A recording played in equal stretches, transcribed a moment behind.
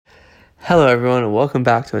Hello everyone and welcome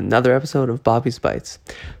back to another episode of Bobby's Bites.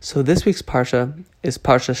 So this week's Parsha is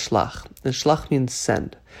Parsha Shelach, and Shelach means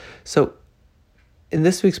send. So in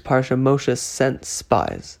this week's Parsha, Moshe sent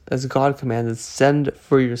spies. As God commanded, send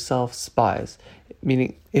for yourself spies.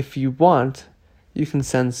 Meaning, if you want, you can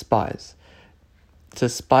send spies to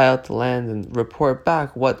spy out the land and report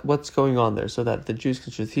back what's going on there so that the Jews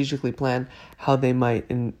can strategically plan how they might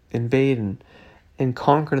invade and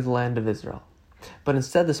conquer the land of Israel. But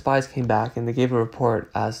instead, the spies came back and they gave a report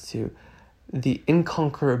as to the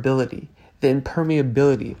inconquerability, the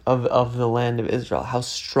impermeability of the land of Israel, how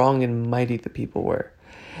strong and mighty the people were.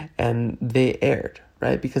 And they erred,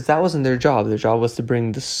 right? Because that wasn't their job. Their job was to bring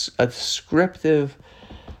a descriptive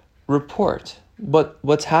report.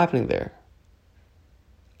 What's happening there?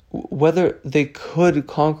 Whether they could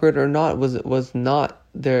conquer it or not was not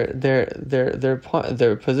their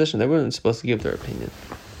position. They weren't supposed to give their opinion.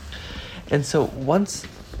 And so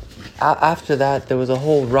after that, there was a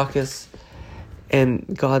whole ruckus, and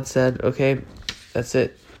God said, okay, that's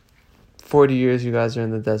it. 40 years you guys are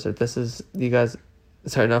in the desert.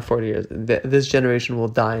 Not 40 years. This generation will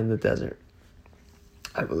die in the desert,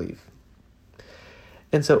 I believe.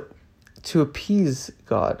 And so to appease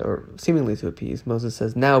God, or seemingly to appease, Moses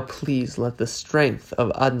says, now please let the strength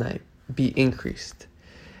of Adonai be increased.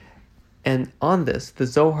 And on this, the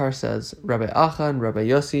Zohar says, Rabbi Acha and Rabbi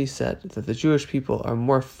Yossi said that the Jewish people are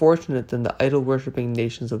more fortunate than the idol-worshipping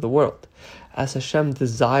nations of the world, as Hashem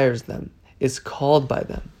desires them, is called by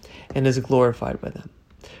them, and is glorified by them.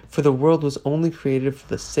 For the world was only created for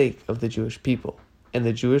the sake of the Jewish people, and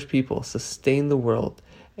the Jewish people sustain the world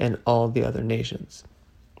and all the other nations.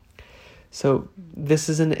 So this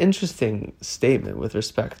is an interesting statement with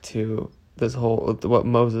respect to what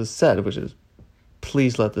Moses said, which is,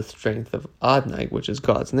 please let the strength of Adonai, which is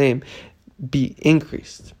God's name, be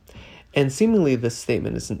increased. And seemingly this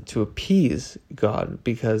statement isn't to appease God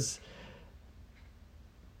because,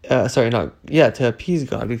 to appease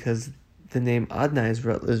God because the name Adonai is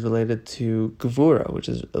related to Gevura, which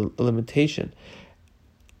is a limitation,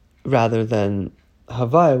 rather than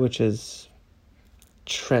Havai, which is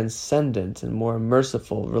transcendent and more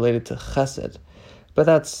merciful, related to Chesed. But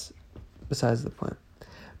that's besides the point.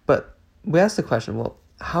 But we asked the question, well,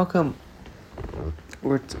 how come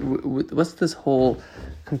what's this whole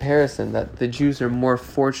comparison that the Jews are more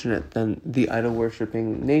fortunate than the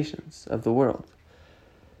idol-worshipping nations of the world?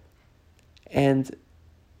 And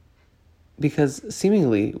because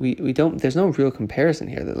seemingly there's no real comparison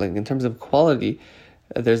here. That, like, in terms of quality,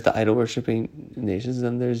 there's the idol-worshipping nations, and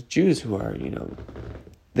then there's Jews who are,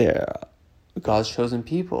 they're God's chosen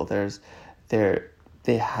people.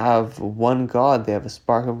 They have one God. They have a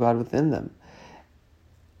spark of God within them.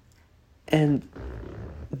 And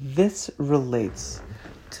this relates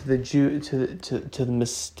to the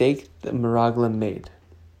mistake that Meraglim made.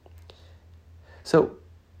 So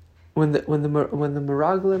when the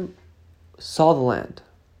Meraglim saw the land,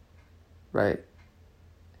 right?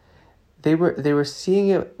 They were seeing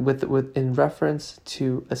it with in reference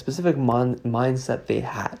to a specific mindset they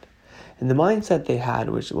had. And the mindset they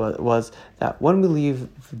had, which was that when we leave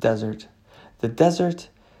the desert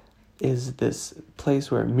is this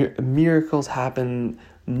place where miracles happen,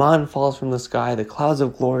 man falls from the sky, the clouds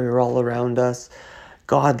of glory are all around us,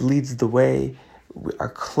 God leads the way, our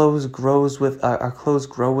clothes grow with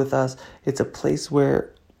us. It's a place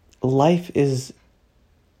where life is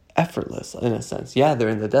effortless in a sense. Yeah, they're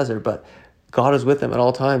in the desert, but God is with them at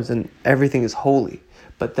all times and everything is holy.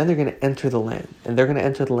 But then they're going to enter the land, and they're going to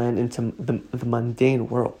enter the land into the mundane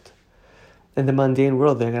world. In the mundane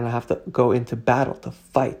world, they're going to have to go into battle to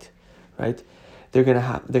fight, right? They're going to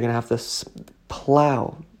have to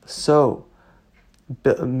plow, sow,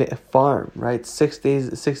 farm, right? 6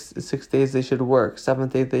 days. 6 days they should work.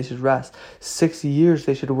 7th day they should rest. 6 years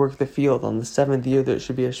they should work the field. On the 7th year there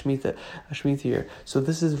should be a shemitah year. So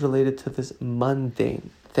this is related to this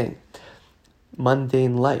mundane thing.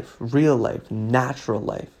 Mundane life, real life, natural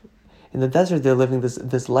life. In the desert, they're living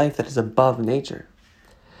this life that is above nature.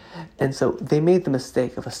 And so they made the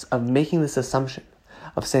mistake of making this assumption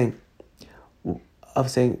of saying,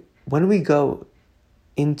 when we go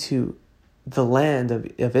into the land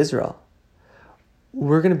of Israel,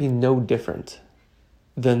 we're going to be no different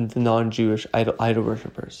than the non-Jewish idol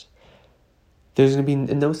worshippers. There's going to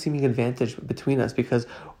be no seeming advantage between us because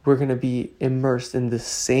we're going to be immersed in the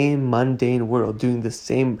same mundane world, doing the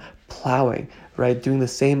same plowing, right? Doing the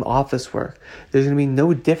same office work. There's going to be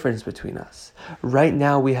no difference between us. Right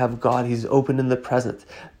now we have God. He's open in the present.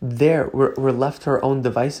 There, we're left to our own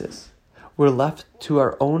devices. We're left to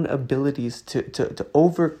our own abilities to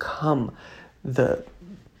overcome the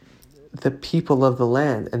the people of the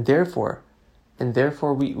land, and therefore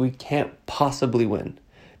we can't possibly win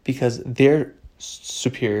because they're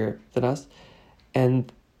superior than us,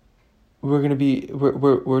 and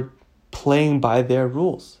we're playing by their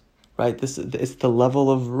rules, right? It's the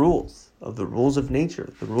level of rules, of the rules of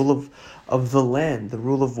nature, the rule of the land, the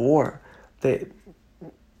rule of war, the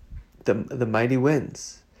mighty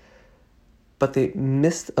winds. But they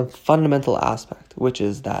missed a fundamental aspect, which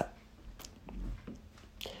is that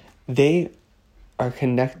they are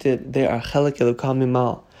connected. They are Chelek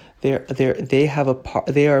mimal. They have a part.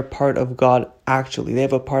 They are a part of God actually. They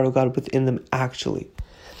have a part of God within them actually.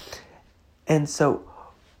 And so,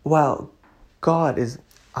 while God is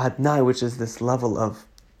Adonai, which is this level of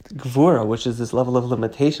Gvura, which is this level of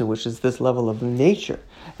limitation, which is this level of nature,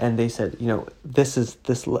 and they said, this is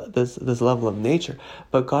this level of nature,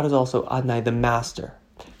 but God is also Adonai, the master.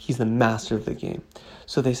 He's the master of the game.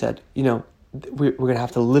 So they said, we're going to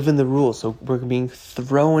have to live in the rules. So we're being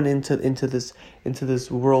thrown into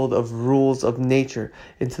this world of rules of nature,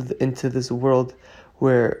 into this world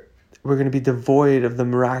where we're going to be devoid of the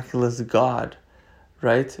miraculous God,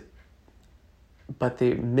 right? But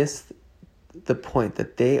they missed the point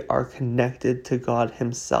that they are connected to God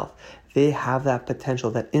Himself. They have that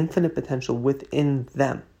potential, that infinite potential within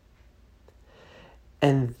them.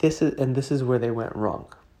 And this is where they went wrong.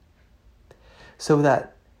 So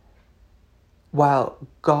that while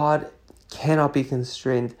God cannot be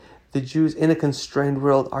constrained, the Jews in a constrained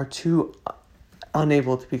world are too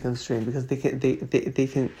unable to be constrained because they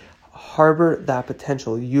can harbor that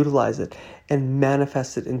potential, utilize it, and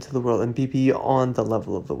manifest it into the world and be beyond the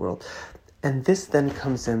level of the world. And this then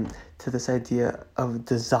comes in to this idea of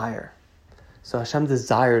desire. So Hashem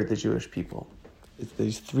desired the Jewish people. It's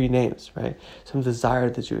these three names, right? Hashem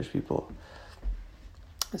desired the Jewish people.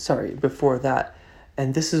 Before that,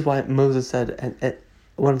 and this is why Moses said,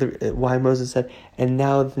 why Moses said, and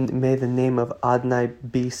now may the name of Adonai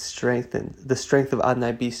be strengthened, the strength of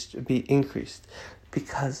Adonai be increased,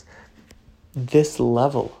 because this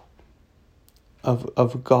level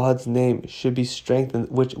of God's name should be strengthened,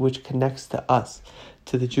 which connects to us,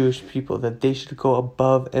 to the Jewish people, that they should go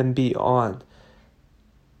above and beyond,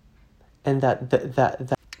 and that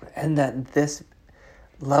this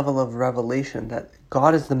level of revelation, that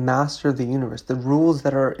God is the master of the universe, the rules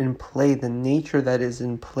that are in play, the nature that is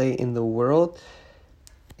in play in the world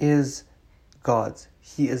is God's.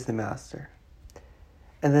 He is the master.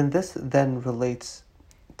 And then this then relates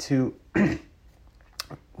to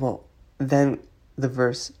then the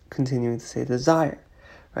verse continuing to say desire,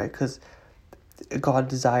 right? Because God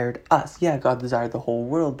desired us. Yeah, God desired the whole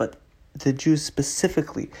world, but the Jews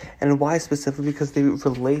specifically. And why specifically? Because they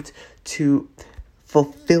relate to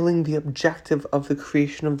fulfilling the objective of the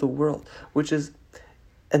creation of the world, which is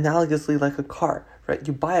analogously like a car, right?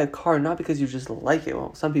 You buy a car not because you just like it.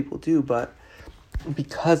 Well, some people do, but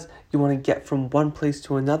because you want to get from one place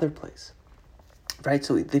to another place, right?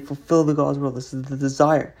 So they fulfill the God's will. This is the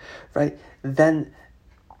desire, right? Then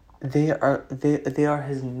they are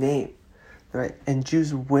His name, right? And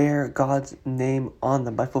Jews wear God's name on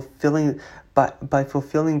them by fulfilling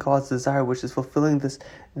God's desire, which is fulfilling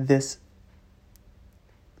this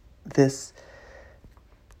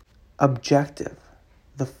objective,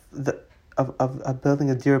 of building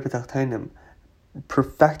a dir b'tachtainim,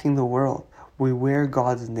 perfecting the world. We wear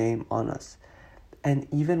God's name on us. And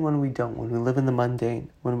even when we don't, when we live in the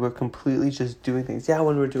mundane, when we're completely just doing things,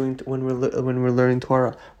 when we're learning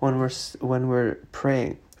Torah, when we're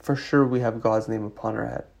praying, for sure we have God's name upon our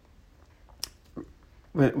head.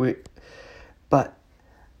 But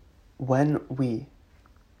when we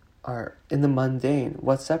are in the mundane,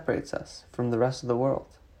 what separates us from the rest of the world?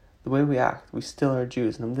 The way we act. We still are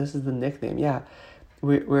Jews, and this is the nickname. Yeah,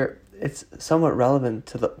 it's somewhat relevant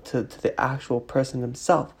to the actual person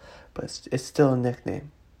himself, but it's still a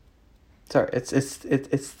nickname.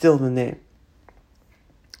 It's still the name.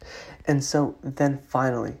 And so then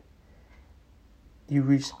finally, you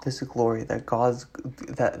reach this glory that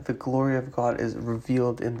the glory of God is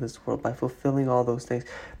revealed in this world by fulfilling all those things.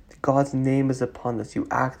 God's name is upon us. You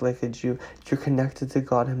act like a Jew. You're connected to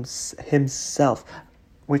God Himself,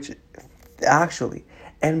 which actually,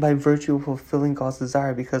 and by virtue of fulfilling God's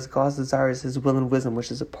desire, because God's desire is His will and wisdom,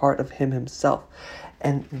 which is a part of Him Himself.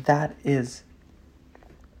 And that is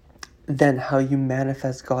then how you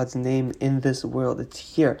manifest God's name in this world. It's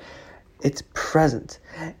here. It's present.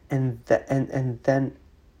 And then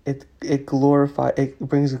it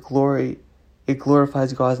brings glory. It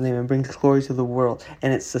glorifies God's name and brings glory to the world,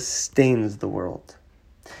 and it sustains the world.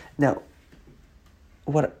 Now,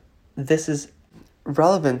 this is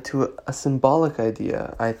relevant to a symbolic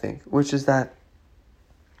idea, I think, which is that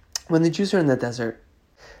when the Jews are in the desert,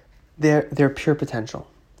 they're pure potential.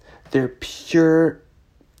 They're pure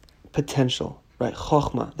potential, right?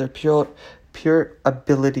 Chokhmah. They're pure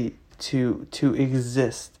ability to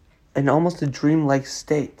exist in almost a dreamlike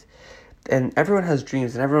state. And everyone has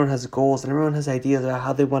dreams, and everyone has goals, and everyone has ideas about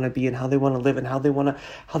how they want to be, and how they want to live, and how they want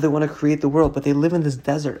to create the world. But they live in this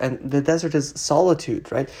desert, and the desert is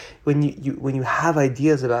solitude, right? When you have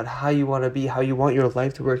ideas about how you want to be, how you want your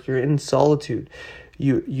life to work, you're in solitude.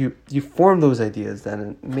 You form those ideas then,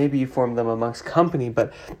 and maybe you form them amongst company,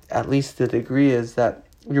 but at least the degree is that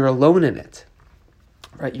you're alone in it.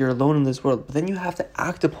 Right, you're alone in this world, but then you have to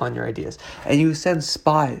act upon your ideas, and you send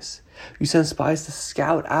spies. You send spies to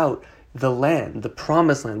scout out the land, the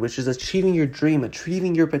promised land, which is achieving your dream,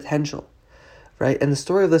 achieving your potential, right? And the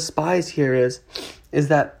story of the spies here is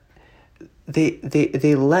that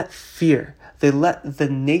they let fear, they let the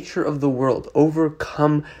nature of the world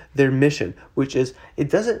overcome their mission, which is, it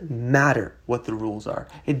doesn't matter what the rules are.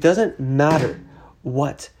 It doesn't matter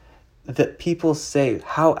what that people say,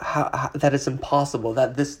 how that it's impossible,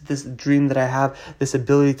 that this dream that I have, this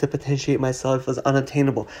ability to potentiate myself is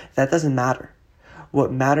unattainable. That doesn't matter. What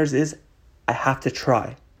matters is I have to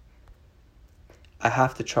try. I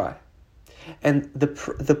have to try. And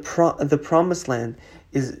the promised land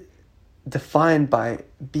is defined by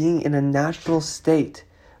being in a natural state,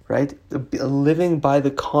 right? Living by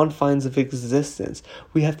the confines of existence.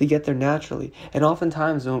 We have to get there naturally. And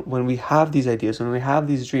oftentimes when we have these ideas, when we have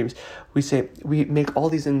these dreams, we make all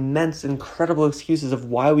these immense, incredible excuses of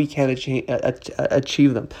why we can't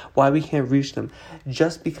achieve them, why we can't reach them,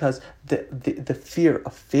 just because the fear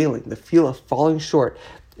of failing, the fear of falling short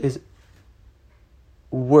is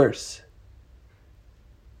worse,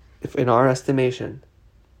 if in our estimation,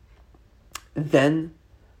 than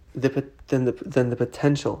the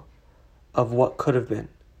potential of what could have been.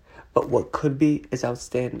 But what could be is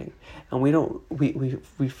outstanding. And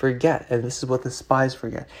we forget, and this is what the spies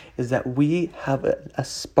forget, is that we have a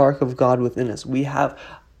spark of God within us. We are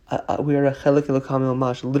a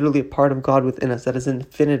Chelek literally a part of God within us that is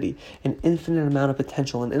infinity, an infinite amount of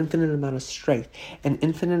potential, an infinite amount of strength, an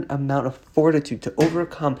infinite amount of fortitude to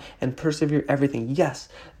overcome and persevere everything. Yes,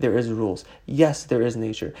 there is rules. Yes, there is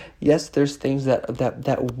nature. Yes, there's things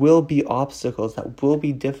that will be obstacles, that will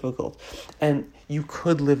be difficult. And you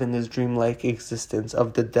could live in this dreamlike existence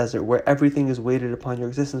of the desert where everything is weighted upon your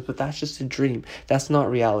existence, but that's just a dream. That's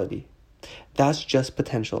not reality. That's just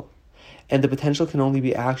potential. And the potential can only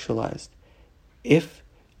be actualized if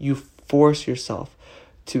you force yourself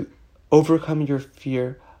to overcome your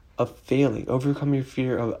fear of failing, overcome your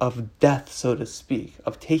fear of death, so to speak,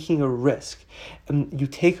 of taking a risk. And you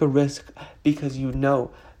take a risk because you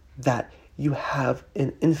know that you have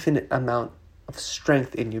an infinite amount of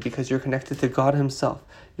strength in you, because you're connected to God himself.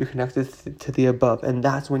 You're connected to the above. And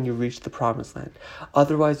that's when you reach the promised land.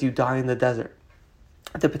 Otherwise, you die in the desert.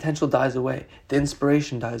 The potential dies away. The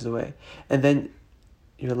inspiration dies away. And then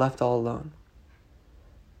you're left all alone.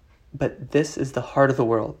 But this is the heart of the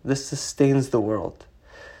world. This sustains the world.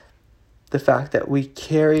 The fact that we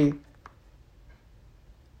carry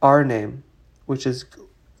our name, which is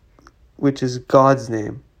God's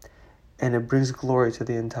name, and it brings glory to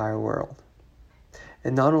the entire world.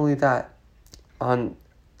 And not only that,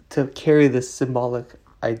 to carry this symbolic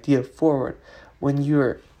idea forward, when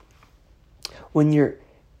you're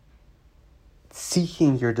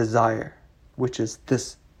seeking your desire, which is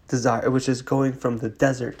this desire, which is going from the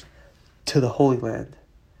desert to the Holy Land,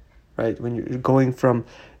 right? When you're going from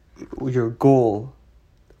your goal,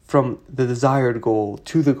 from the desired goal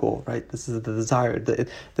to the goal, right? This is the desire, the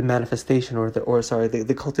manifestation,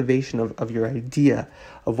 the cultivation of your idea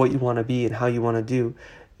of what you want to be and how you want to do.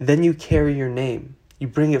 Then you carry your name, you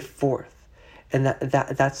bring it forth. And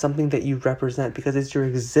that's something that you represent, because it's your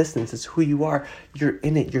existence, it's who you are. You're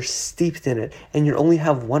in it, you're steeped in it, and you only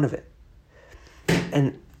have one of it.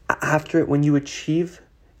 And after it, when you achieve,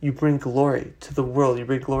 you bring glory to the world, you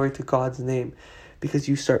bring glory to God's name, because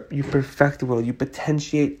you perfect the world, you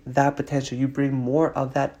potentiate that potential, you bring more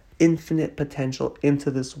of that infinite potential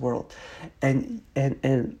into this world. And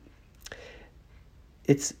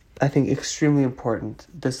it's, I think, extremely important,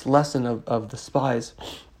 this lesson of the spies,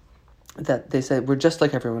 that they said we're just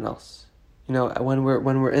like everyone else. You know, when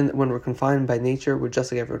we're confined by nature, we're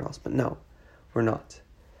just like everyone else. But no, we're not.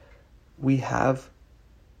 We have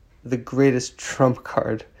the greatest trump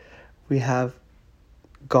card. We have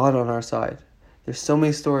God on our side. There's so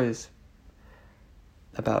many stories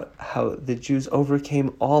about how the Jews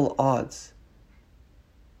overcame all odds.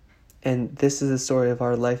 And this is the story of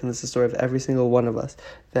our life, and this is the story of every single one of us,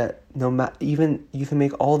 that no matter, even you can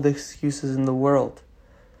make all the excuses in the world,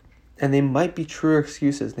 And they might be truer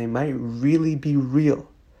excuses. They might really be real.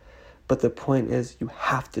 But the point is, you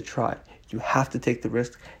have to try. You have to take the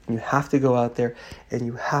risk. And you have to go out there. And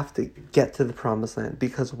you have to get to the promised land.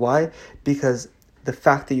 Because why? Because the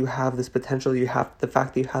fact that you have this potential, the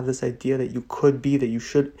fact that you have this idea that you could be, that you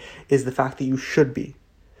should, is the fact that you should be.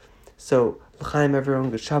 So, l'chaim everyone,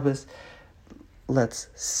 good Shabbos. Let's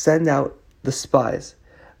send out the spies.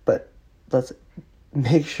 But let's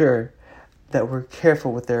make sure that we're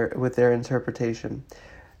careful with their interpretation,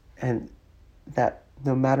 and that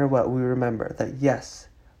no matter what, we remember that yes,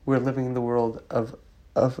 we're living in the world of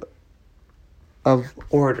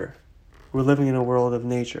order. We're living in a world of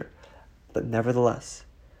nature, but nevertheless,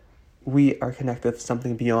 we are connected with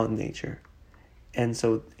something beyond nature, and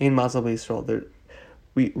so in Mazal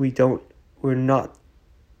B'Yisrael, we're not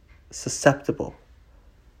susceptible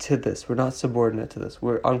to this. We're not subordinate to this.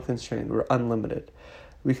 We're unconstrained. We're unlimited.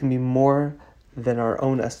 We can be more than our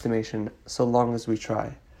own estimation so long as we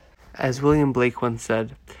try. As William Blake once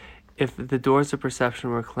said, if the doors of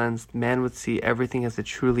perception were cleansed, man would see everything as it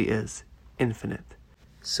truly is, infinite.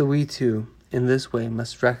 So we too, in this way,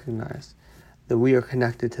 must recognize that we are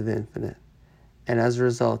connected to the infinite, and as a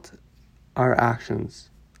result, our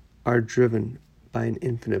actions are driven by an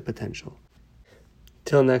infinite potential.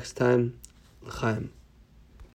 Till next time, l'chaim.